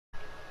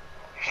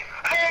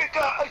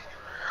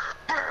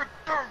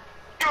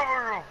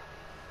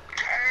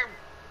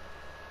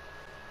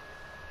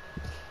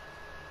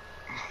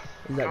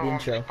Is that the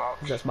intro?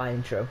 'Cause that's my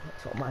intro.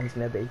 That's what mine's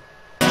gonna be.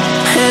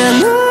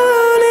 And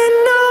on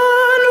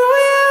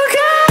we'll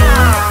go.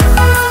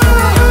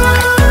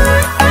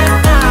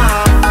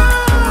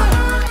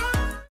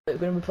 We're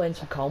gonna be playing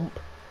some comp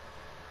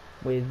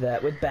with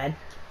Ben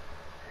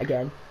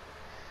again.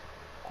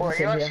 What,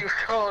 you actually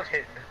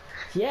recording?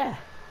 Yeah.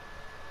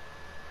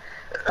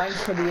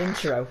 Thanks for the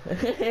intro.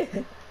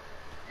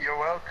 You're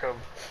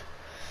welcome.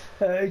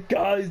 Hey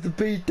guys, the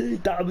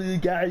PTW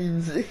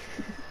games.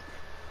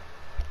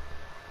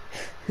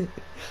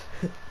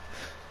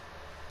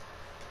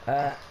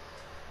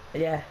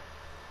 Yeah.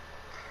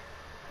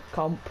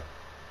 Comp.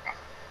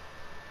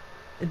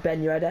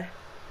 Ben, you ready?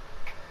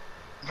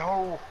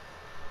 No.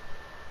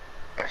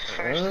 Let's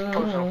finish the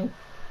puzzle.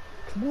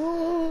 Come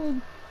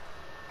on.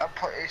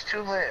 It's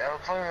too late. I'll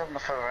play on the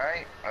phone,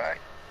 right? Right.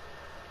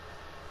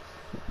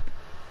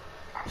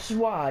 This is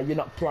why you're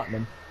not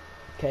platinum,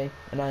 okay?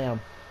 And I am.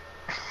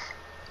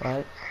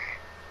 Right?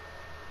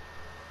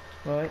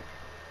 Right?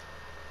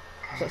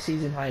 What's that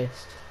season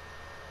highest?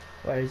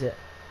 Where is it?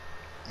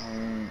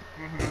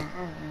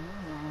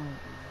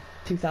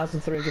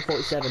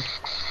 2,347.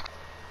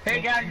 Hey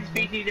guys, it's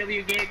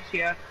BTW Games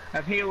here.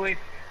 I'm here with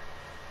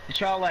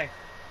Charlie.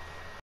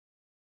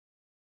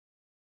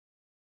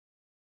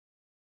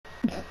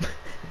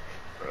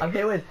 I'm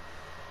here with.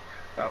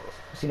 Oh,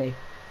 What's your name?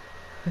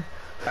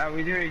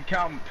 we're doing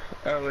camp,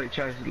 which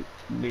is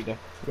leader.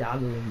 Yeah,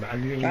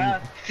 I'm doing.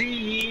 See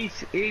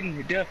ye's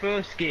in the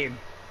first game.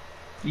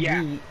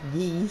 Yeah.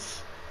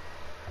 Yees.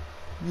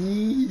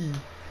 Yee.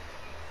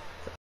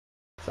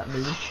 What's that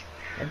mean?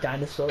 A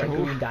dinosaur, like a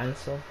green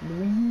dinosaur.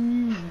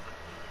 Wee.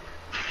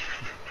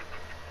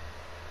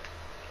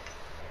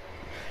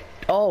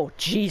 Oh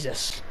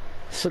Jesus!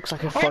 This looks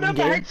like a fun no,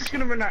 game. my head's just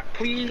gonna run out.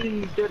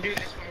 Please don't do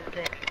this.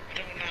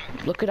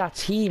 Look at our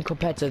team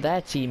compared to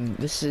their team.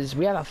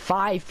 We have a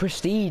 5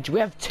 prestige. We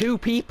have 2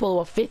 people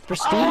with 5th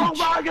prestige. Oh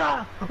my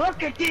god!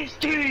 Look at this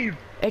team!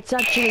 It's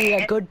actually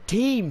a good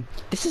team.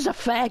 This is a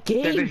fair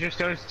game. There's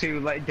just us two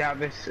letting down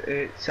this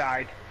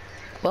side.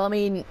 Well, I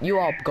mean, you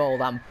are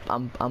gold. I'm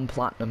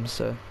platinum,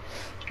 so.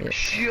 Yeah.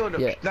 Shut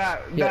up!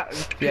 Yeah.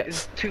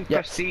 That 2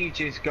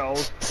 prestige is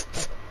gold.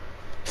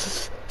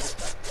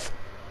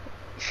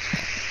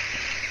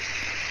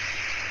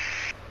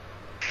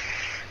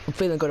 I'm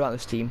feeling good about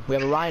this team. We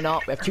have a Rhino,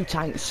 we have 2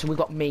 tanks, we've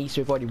got me,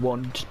 so we've already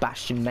won. Just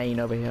Bastion main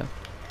over here.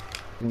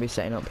 We're gonna be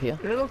setting up here.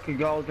 They look a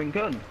golden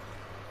gun.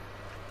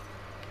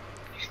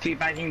 Just keep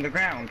banging the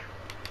ground.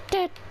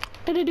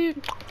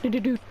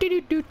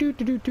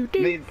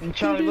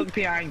 Charlie, look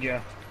behind you.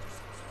 You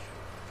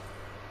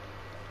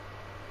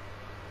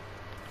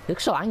look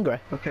so angry.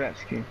 Look at that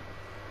skin.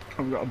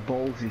 I've got a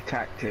ballsy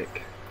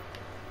tactic.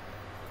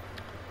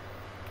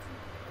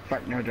 In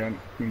fact, no, don't.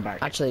 I'm back.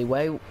 Actually,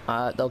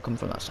 they'll come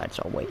from that side,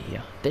 so I'll wait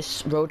here.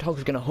 This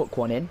Roadhog's gonna hook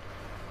one in,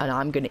 and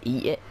I'm gonna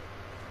eat it.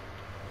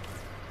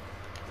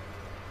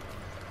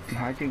 I'm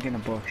hiding in a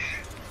bush.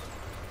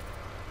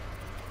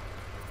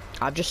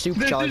 I've just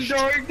supercharged. This is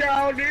going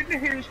down in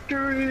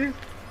history.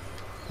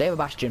 They have a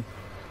Bastion.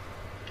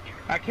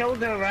 I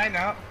killed her right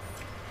now.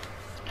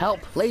 Help!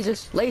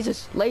 Lasers!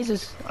 Lasers!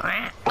 Lasers!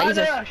 Ah, Oh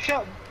lasers! no,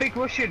 shot big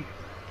Russian.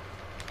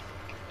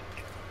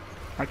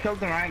 I killed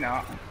him right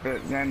now,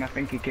 but then I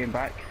think he came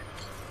back.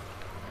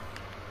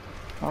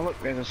 Oh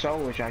look, there's a soul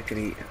which I could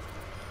eat.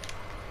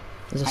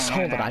 There's a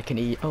soul that I can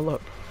eat. Oh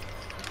look.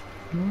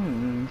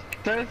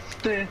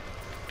 Thirsty.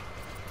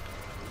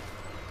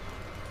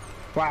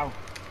 Wow,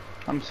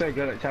 I'm so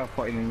good at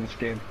teleporting in this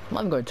game. I'm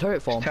not even going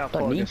turret form.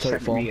 Don't need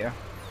turret form.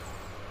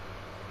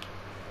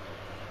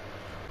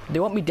 They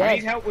want me I dead.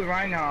 need help with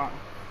Reinhardt.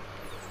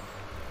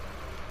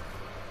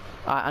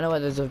 I know where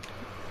there's a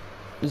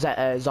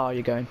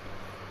Zarya going.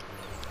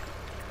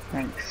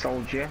 Thanks,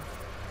 soldier.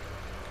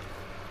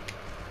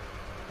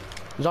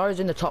 Zarya's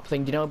in the top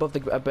thing. Do you know above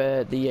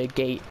the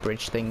gate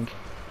bridge thing?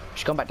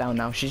 She's gone back down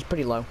now. She's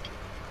pretty low.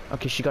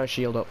 Okay, she got a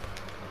shield up.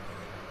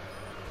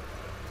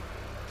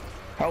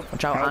 Help!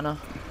 Watch out, help. Anna.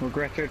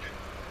 Regretted.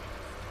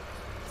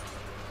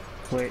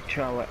 Wait,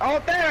 Charlotte.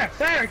 Oh, Farah!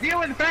 Farah! Deal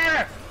with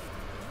Farah!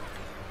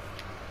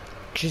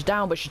 She's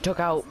down, but she took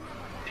out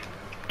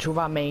 2 of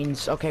our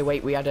mains. Okay,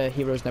 wait, we had a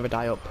Heroes Never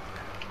Die up.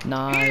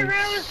 Nice.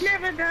 Heroes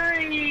never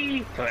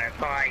die! For a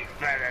fight,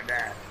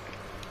 better.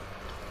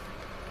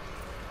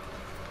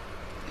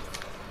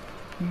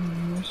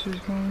 This is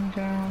going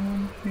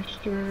down in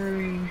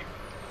history.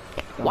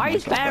 Why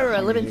is Farah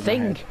a living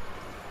thing?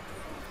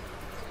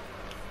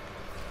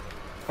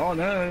 Oh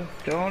no,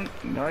 don't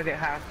let it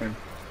happen.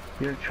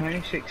 You have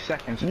 26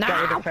 seconds. No.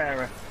 Get with the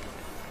Farah.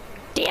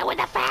 Deal with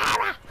the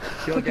Farah!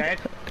 You're dead.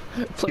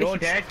 You're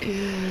dead.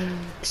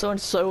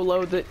 Someone's so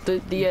low that the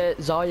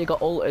Zarya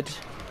got ulted.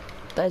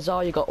 Their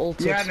Zarya got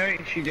ulted. Yeah, no,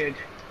 she did.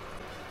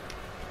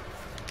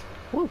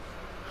 Woo.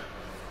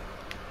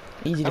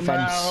 Easy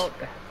defense.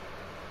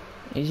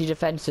 Easy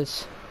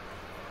defenses.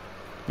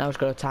 Now it's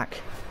got to attack.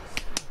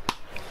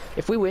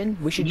 If we win,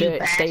 we should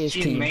stay as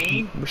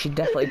team. We should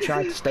definitely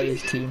try to stay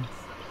as team.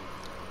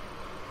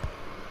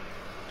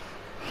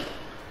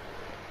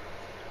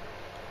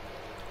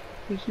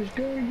 This is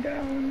going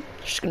down.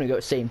 Just gonna go to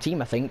the same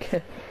team, I think.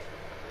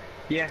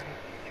 Yeah.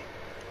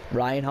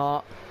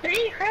 Reinhardt.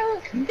 Hey,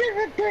 how's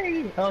the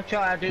day? I'll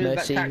try to do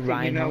Mercy, that tactic,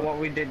 Reinhardt. you know what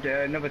we did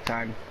another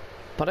time.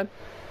 Pardon?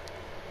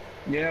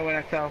 You know when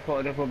I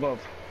teleported up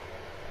above?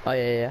 Oh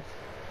yeah.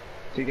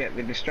 To get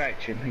the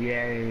distraction.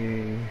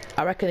 Yay.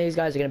 I reckon these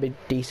guys are gonna be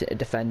decent at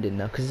defending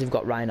though, because they've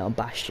got Reinhardt and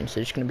Bastion, so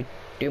they're just gonna be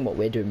doing what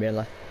we're doing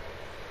really.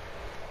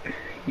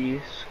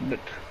 Yes, but...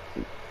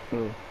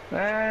 Oh.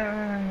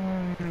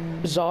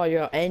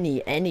 Zarya,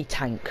 any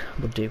tank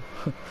would do.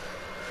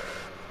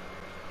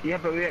 Yeah,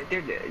 but we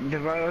did the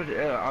road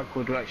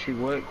could actually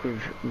work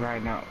with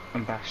Reinhardt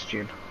and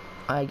Bastion.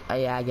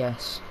 Yeah, I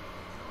guess.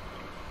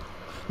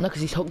 No,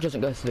 because his hook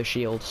doesn't go through the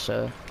shield,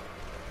 so.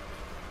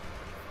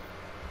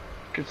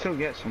 Could still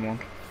get someone.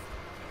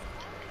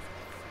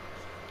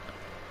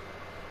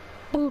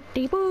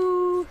 Boo-dee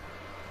boo.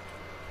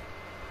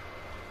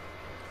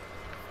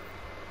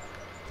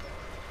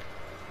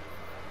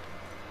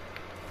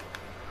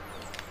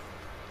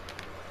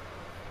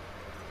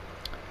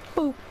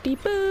 Boo-dee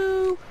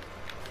boo.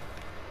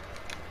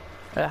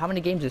 How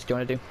many games do you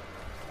want to do?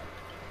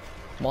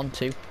 1,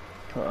 2.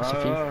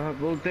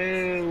 We'll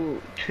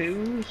do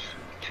two.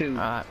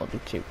 Alright, we'll do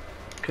 2.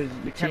 Because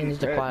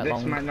Teams are quite this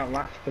long. might not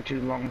last for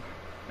too long.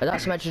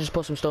 That's meant to just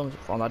put some stones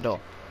on that door.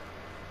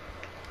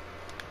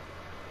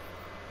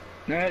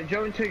 Do you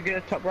want to go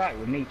top right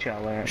with me,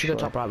 Charlie? We should go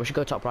top right. We should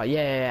go top right.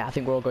 Yeah. I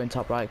think we're all going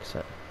top right.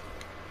 So.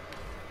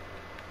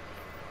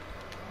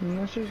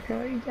 This is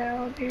going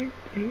down.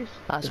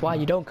 That's why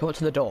you don't come up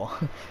to the door.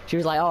 She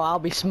was like, "Oh, I'll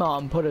be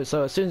smart and put it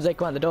so as soon as they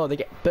come out the door, they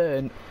get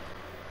burnt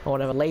or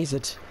whatever,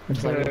 lasered." And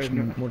it's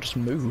like, we'll just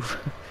move.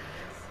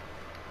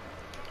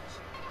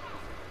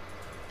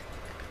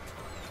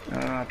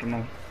 I don't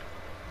know.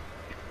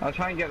 I'll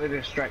try and get the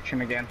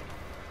distraction again.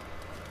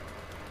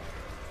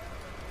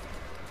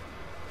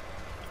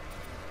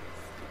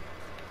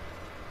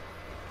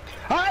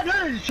 Ah, no,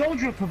 there's a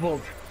soldier up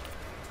above.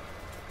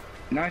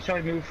 Nice,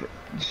 I move.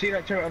 See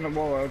that turret on the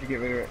wall? I'll have to get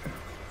rid of it.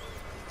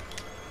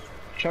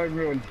 Charlie,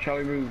 run.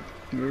 Charlie,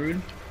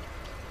 move.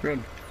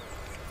 Run.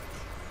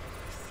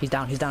 He's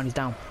down.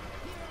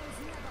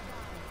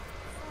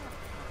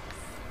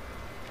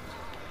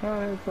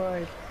 Oh,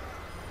 boy.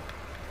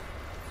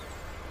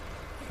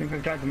 I think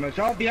I've died the most.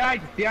 Oh,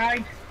 behind!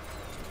 I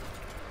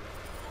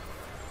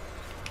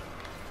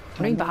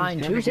mean,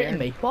 behind. Who's hitting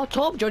me? What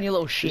top, John, you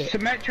little shit?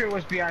 Symmetra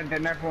was behind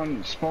and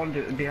everyone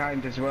spawned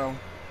behind as well.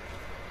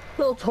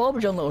 Little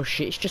Torbjorn little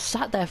shit. He's just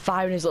sat there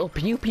firing his little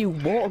pew pew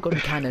water gun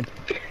cannon.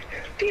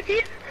 Pew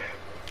pew!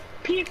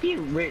 Pew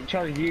pew! Wait,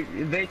 Charlie,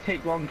 they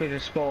take longer to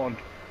spawn.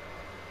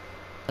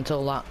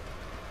 Until that.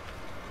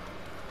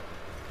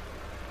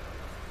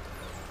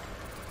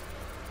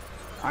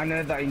 I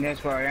know that he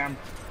knows where I am.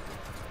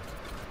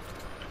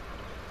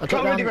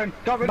 Got rid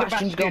of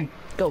Bastion's Bastion.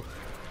 Go.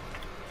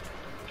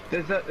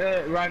 There's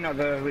a Rhino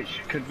there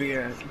which could be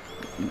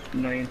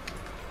annoying.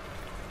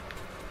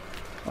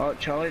 Oh,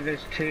 Charlie,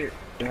 there's two.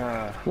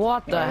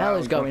 What the hell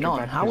is going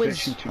on? How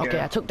is... Okay,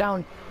 Okay, I took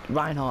down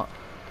Reinhardt.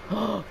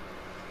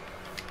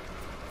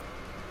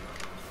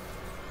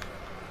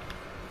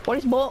 What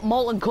is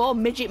Molten Core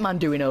Midget Man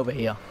doing over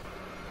here?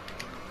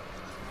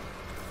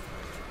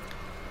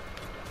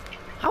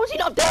 How is he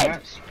not dead?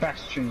 That's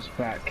Bastion's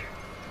back.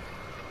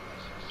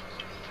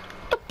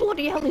 What the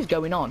bloody hell is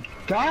going on?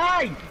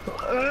 Die!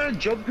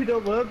 Jumping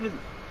all over.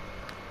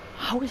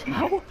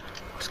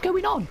 What's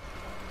going on?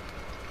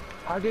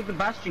 How did the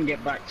Bastion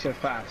get back so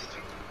fast?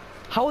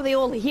 How are they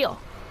all here?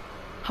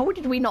 How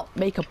did we not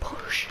make a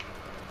push?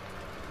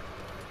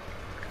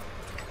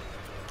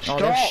 Stop.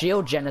 Oh, there's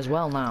shield gen as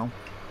well now.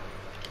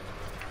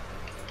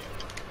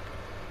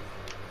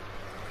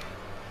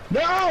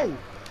 No!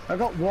 I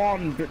got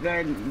one, but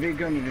then they're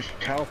gonna just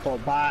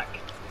teleport back.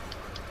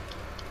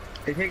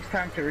 It takes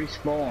time to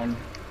respawn.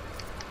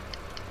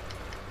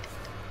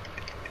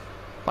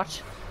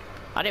 What?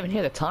 I didn't even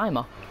hear the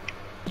timer.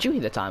 Did you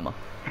hear the timer?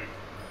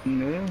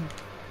 No.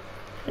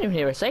 I didn't even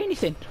hear her say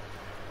anything.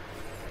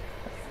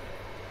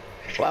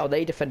 Wow,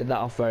 they defended that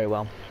off very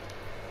well.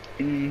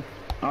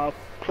 Oh,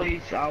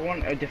 please, I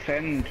want to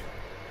defend.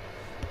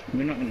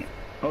 We're not gonna...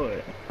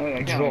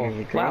 I Draw.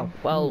 can't Wow,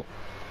 well...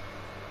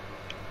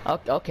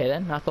 Okay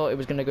then, I thought it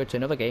was going to go to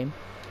another game.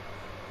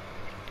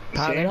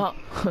 Apparently not.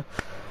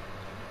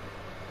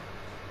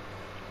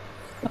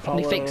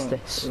 They fixed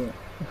this.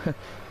 Yeah.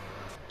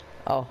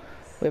 Oh,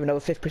 we have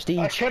another 5th prestige.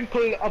 A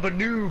temple of a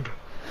noob.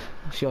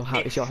 It's your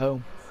home. It's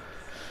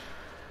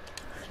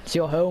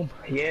your home.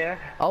 Yeah.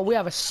 Oh, we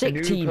have a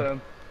sick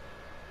team.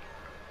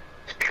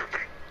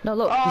 No,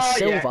 look, Oh,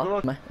 he's yeah, silver.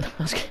 look.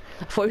 I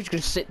thought he was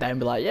going to sit there and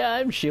be like, yeah,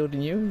 I'm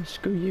shielding you,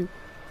 screw you.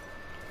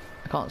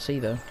 I can't see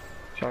though.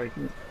 Sorry,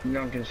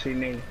 no one can see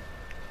me.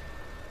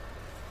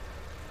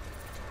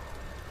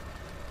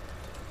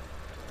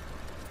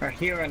 I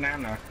hear an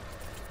Anna.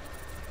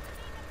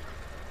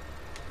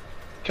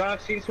 Try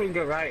to see someone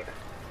go right.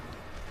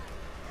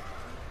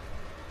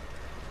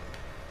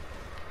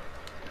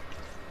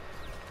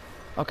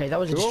 Okay, that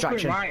was a They're all going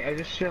distraction. right, I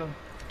just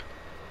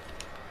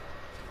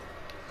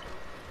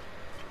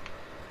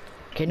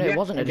Okay, no, it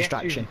wasn't a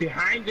distraction.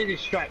 Behind the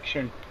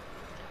distraction.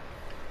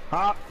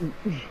 Ah,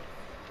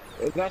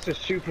 that's a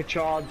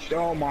supercharged.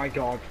 Oh my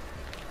god.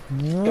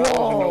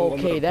 Whoa,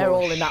 okay, they're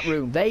all in that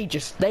room. They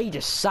just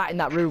sat in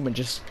that room and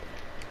just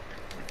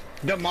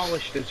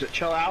demolished us.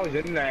 Chill, I was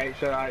in there,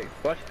 so like,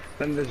 what?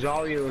 Then the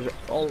Zarya was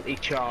ulti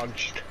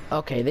charged.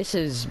 Okay, this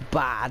is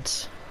bad.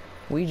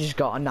 We just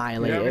got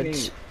annihilated. Do you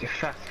have any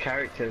fast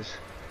characters?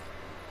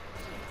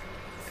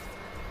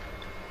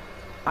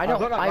 I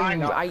don't.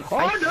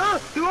 Oh no!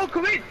 They're all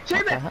coming!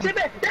 Save it! Save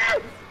it!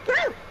 No!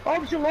 No!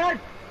 Arms alive!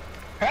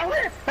 Help!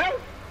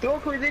 Help! They're all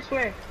coming this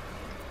way.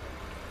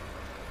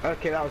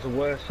 Okay, that was the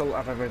worst ult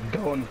I've ever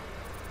done.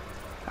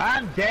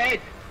 I'm dead!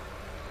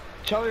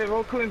 Charlie, they're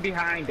all coming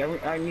behind.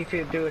 I need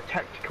to do a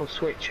tactical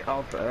switch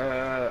of,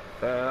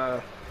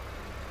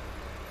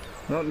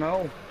 don't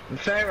know.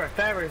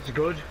 Farah is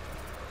good.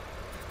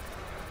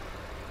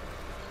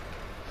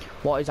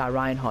 What is our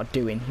Reinhardt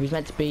doing? He was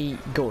meant to be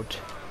good.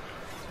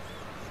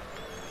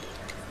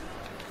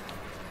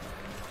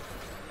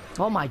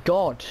 Oh my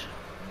god.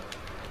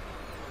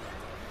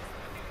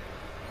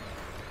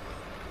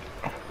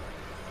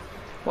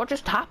 What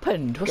just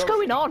happened? What's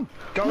going on?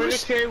 Go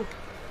with the two.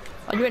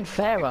 Are you in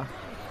Farah?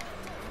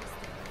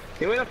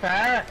 You in a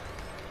Farah?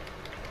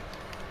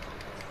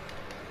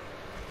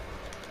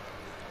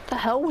 What the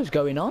hell was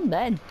going on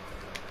then?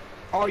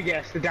 Oh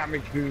yes, the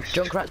damage boost.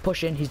 Junkrat's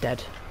pushing, he's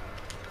dead.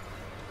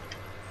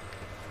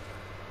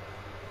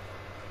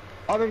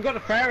 Oh, they've got a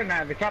Farah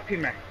now, they're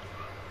copying me.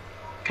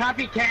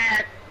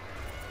 Copycat!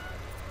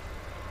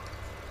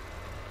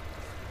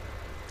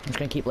 I'm just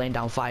gonna keep laying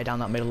down fire down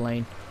that middle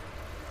lane.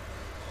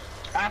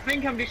 I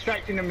think I'm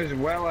distracting them as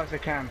well as I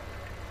can.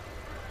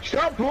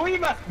 Stop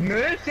bullying me!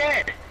 Mercy!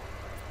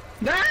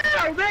 No!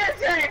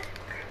 Mercy!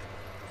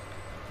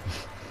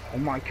 Oh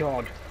my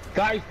god.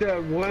 That is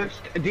the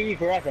worst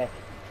D.Va ever.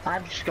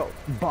 I've just got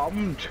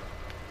bombed.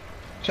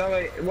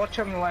 So watch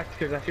on the left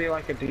because I feel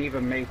like a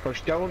D.Va may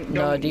push. Don't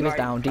no, D.Va's like,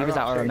 down. D.Va's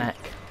out of her mech.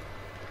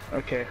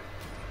 Okay.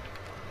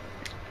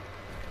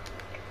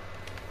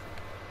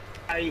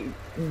 I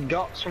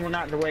got someone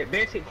out of the way.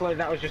 Basically,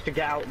 that was just to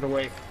get out of the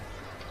way.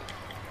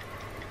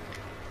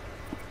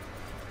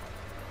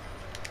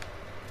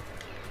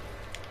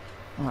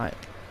 Alright.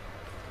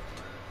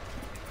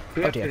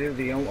 We have to do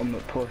the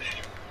ultimate push.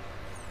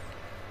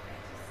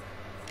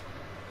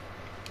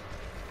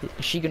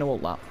 Is she gonna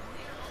ult that?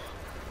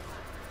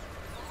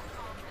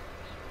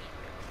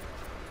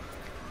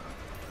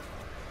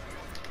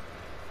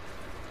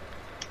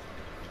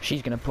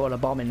 She's gonna put a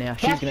bomb in there.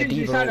 She's gonna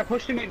D.Va. I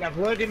pushed him in. I've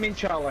lured him in,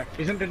 Charlie.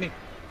 He's underneath.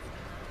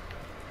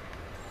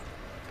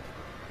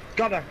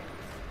 Got her.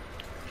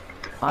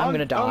 I'm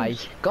gonna die.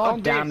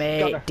 God damn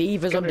it.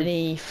 D.Va's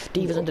underneath.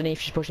 D.Va's underneath.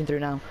 She's pushing through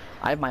now.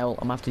 I have my ult.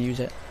 I'm gonna have to use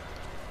it.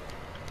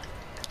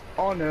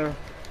 Oh no.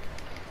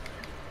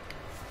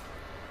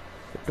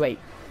 Wait.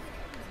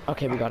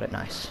 Okay, we got it.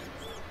 Nice.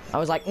 I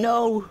was like,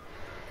 no!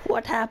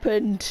 What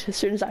happened? As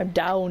soon as I'm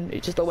down,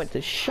 it just all went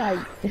to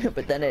shite.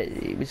 But then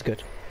it was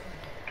good.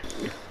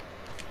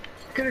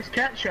 Look at this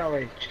cat,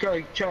 Charlie.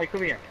 Charlie,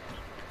 come here.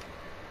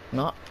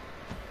 Not.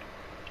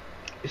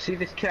 You see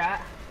this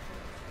cat?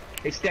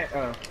 It's dead.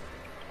 Oh.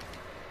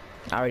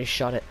 I already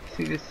shot it.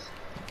 See this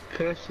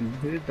person?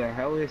 Who the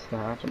hell is that?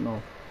 I don't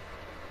know.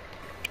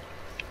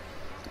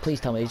 Please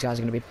tell me these guys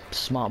are gonna be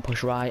smart and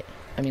push right.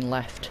 I mean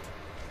left.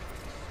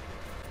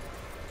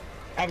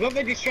 I've got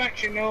the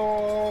distraction.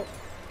 No.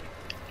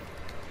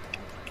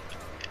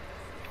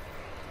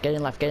 Get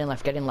in left. Get in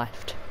left. Get in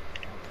left.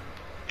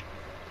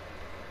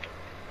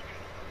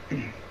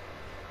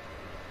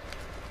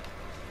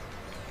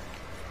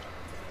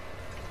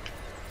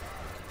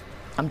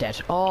 I'm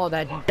dead. Oh,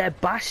 they're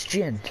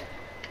Bastion.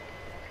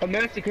 A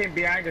Mercy came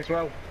behind as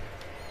well.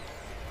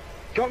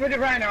 Got rid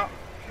of Rhino.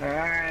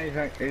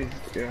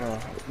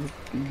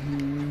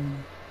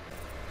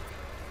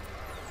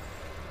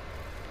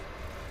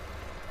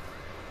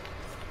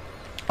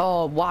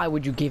 Oh, why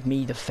would you give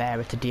me the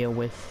Farah to deal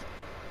with?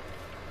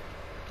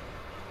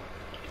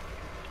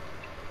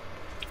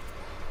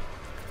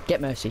 Get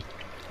Mercy.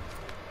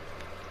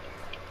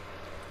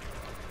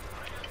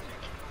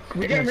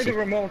 We're getting rid of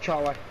Ramon,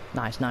 Charlie.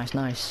 Nice, nice,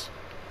 nice.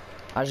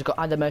 I just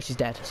got the Mercy's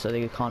dead, so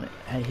they can't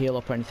heal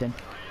up or anything.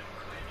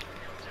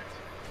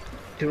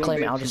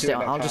 Claim it. I'll just sit.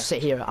 I'll just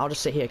sit here. I'll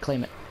just sit here.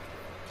 Claim it.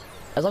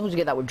 As long as we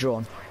get that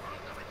withdrawn.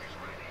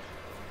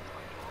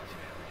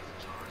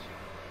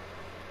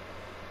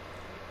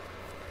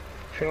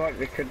 I feel like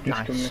they could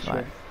just come this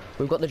way.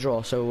 We've got the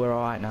draw, so we're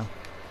all right now.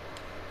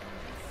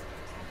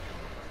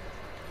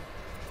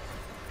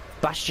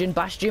 Bastion,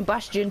 Bastion,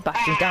 Bastion,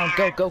 Bastion's down.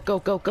 Go, go, go,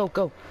 go, go,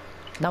 go.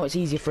 Now it's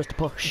easier for us to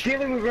push.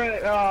 Dealing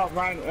with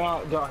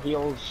got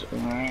heals.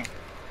 I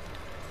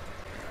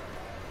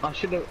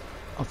should have.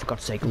 Oh, for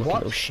God's sake, lucky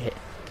little shit.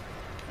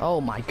 Oh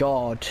my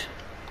god.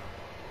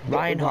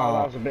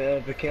 Reinhardt. That was a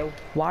bit overkill.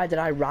 Why did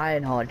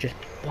Reinhardt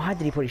why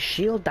did he put his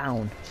shield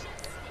down?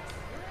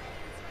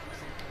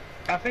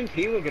 I think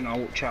he was gonna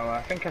ult, Charlie.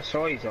 I think I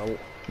saw his ult.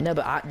 No,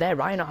 but their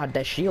Reinhardt had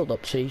their shield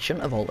up, so he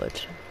shouldn't have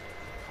ulted.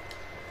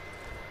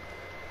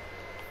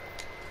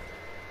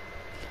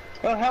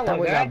 Oh, hello That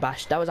was there. our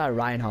bash. That was our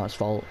Reinhardt's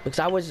fault because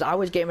I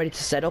was getting ready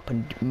to set up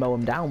and mow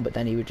him down, but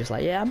then he was just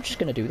like, "Yeah, I'm just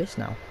gonna do this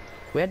now."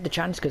 We had the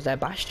chance because their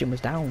bastion was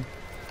down.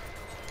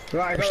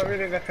 Right, I got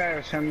rid of the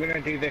ferret, so I'm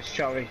gonna do this,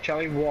 Charlie.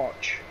 Charlie,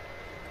 watch.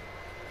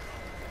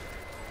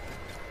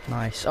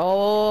 Nice.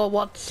 Oh,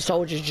 what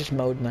soldiers just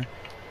mowed me?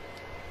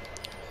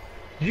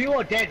 You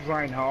are dead,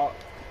 Reinhardt.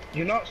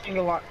 You're not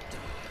single like.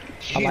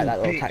 I like that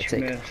little bitch, tactic.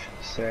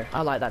 miss.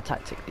 I like that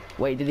tactic.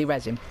 Wait, did he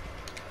res him?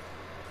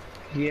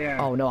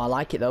 Yeah. Oh no, I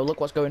like it though. Look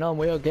what's going on.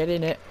 We are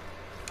getting it.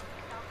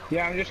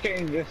 Yeah, I'm just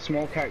getting the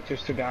small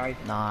characters to die.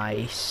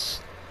 Nice.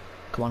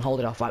 Come on, hold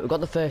it off. Right, we've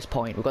got the first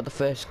point. We've got the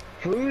first.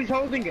 Who's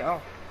holding it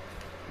off?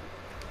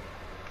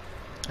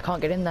 I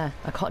can't get in there.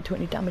 I can't do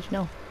any damage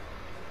now.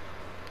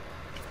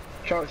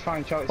 Charlie's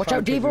fine, Charlie's Watch fine.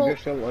 out, Diva. We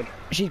just ulted.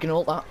 She's gonna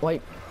ult that.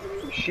 Wait.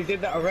 She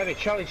did that already.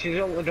 Charlie, she's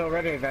ulted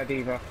already, there,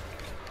 Diva.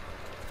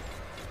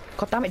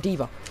 God damn it,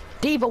 Diva.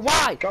 Diva,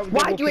 why?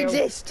 Why do you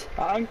exist?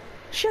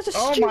 She has a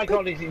Oh stupid... my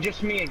god, is it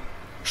just me?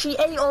 She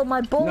ate all my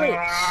bullets.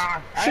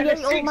 Nah, She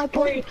ate all my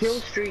bullets. Kill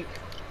streak.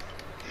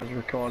 I was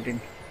recording.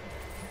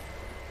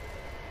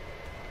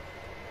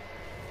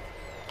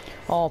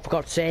 Oh, for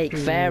God's sake,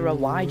 Farah,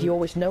 why do you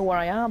always know where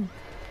I am?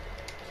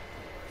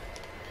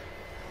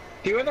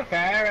 Do you the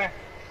Farah?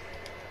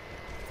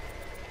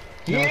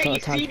 No, Yeah, it's not you a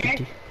time see to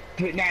me.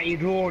 But now you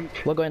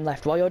don't. We're going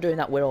left. While you're doing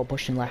that, we're all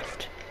pushing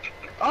left.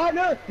 Oh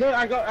no, no,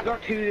 I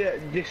got two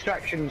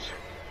distractions.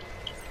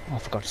 Oh,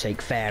 for God's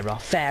sake, Farah.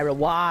 Farah,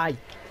 why?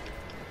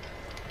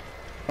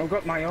 I've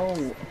got my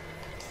own.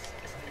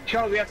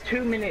 Charlie, we have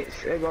 2 minutes,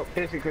 well,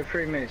 basically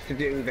 3 minutes to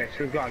do this.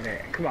 We've got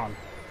it. Come on.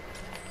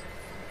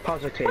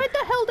 Positive. Where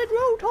the hell did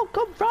Roadhog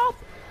come from?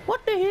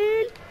 What the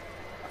hell?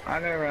 I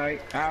know, right?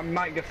 I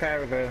might go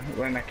further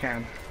when I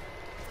can.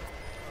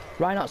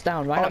 Reinhardt's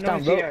down.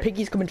 Reinhardt's no, down.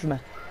 Piggy's coming from her.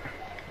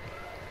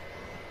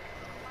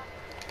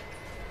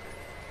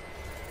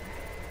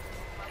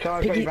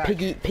 Charlie,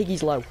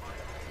 Piggy's low.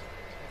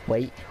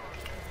 Wait.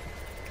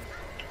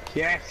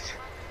 Yes.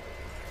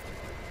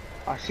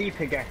 I see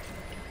Piggy.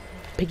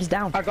 Piggy's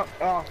down. I got.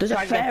 Oh, there's a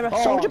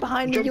Farah soldier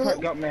behind me. Jumper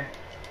got me.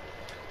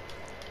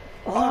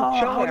 Oh,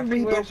 Charlie, I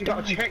think we actually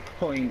got a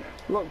checkpoint.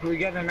 Look, we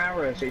get an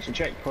arrow, so it's a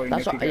checkpoint.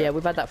 That's what, yeah,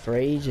 we've had that for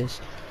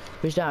ages.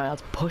 We just don't know how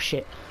to push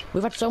it.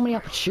 We've had so many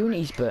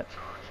opportunities, but...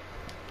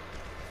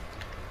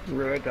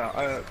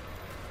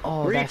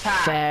 oh, that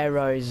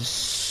Pharaoh is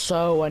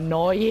so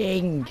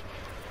annoying.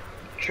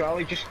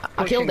 Charlie, just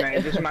push him, mate.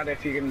 It doesn't matter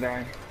if you're gonna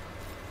die.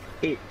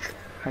 It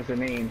has a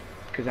name,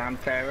 because I'm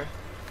Farah.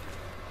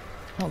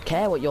 I don't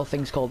care what your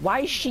thing's called.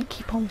 Why does she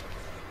keep on...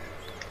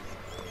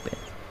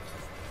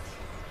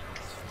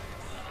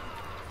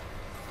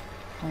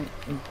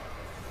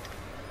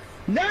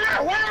 No,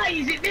 why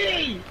is it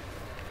me?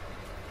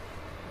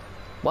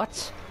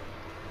 What?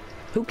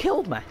 Who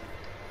killed me?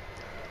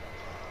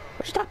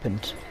 What just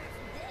happened?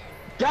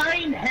 Die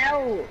in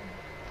hell!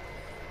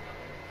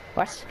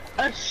 What?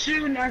 As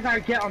soon as I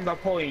get on the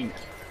point.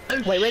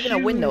 Wait, we're gonna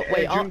win though.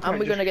 Wait, aren't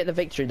we gonna get the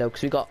victory though?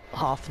 Because we got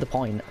half the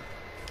point.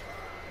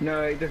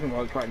 No, it doesn't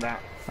work like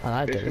that. Oh,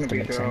 that doesn't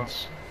make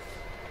sense.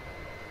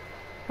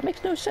 That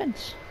makes no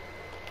sense.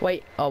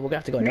 Wait, oh, we're gonna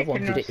have to go another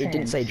one. It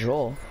didn't say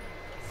draw.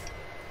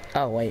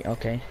 Oh, wait,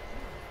 okay.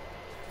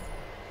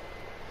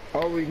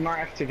 Oh, we might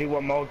have to do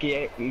one more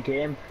game.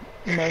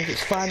 No,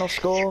 it's final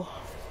score.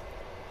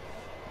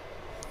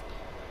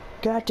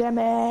 God damn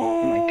it!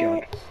 Oh my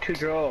god, 2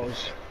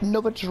 draws.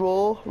 Another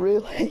draw,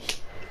 really?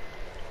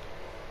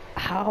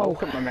 How?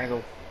 Look at my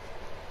medal.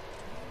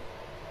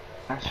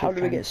 How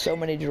do we get so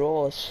many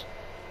draws?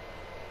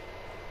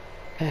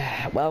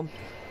 Well,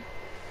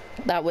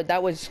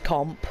 that was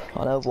comp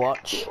on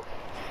Overwatch.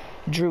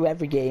 Drew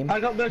every game. I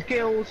got those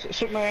kills,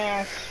 suck my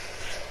ass.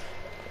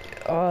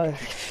 Oh,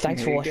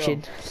 thanks for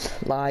watching.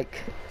 Like,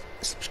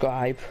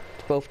 subscribe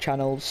to both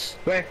channels.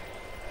 Wait.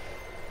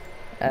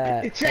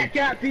 Check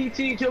out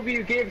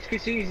BTW Games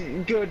because he's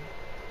good.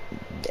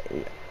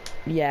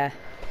 Yeah.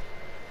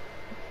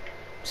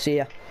 See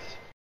ya.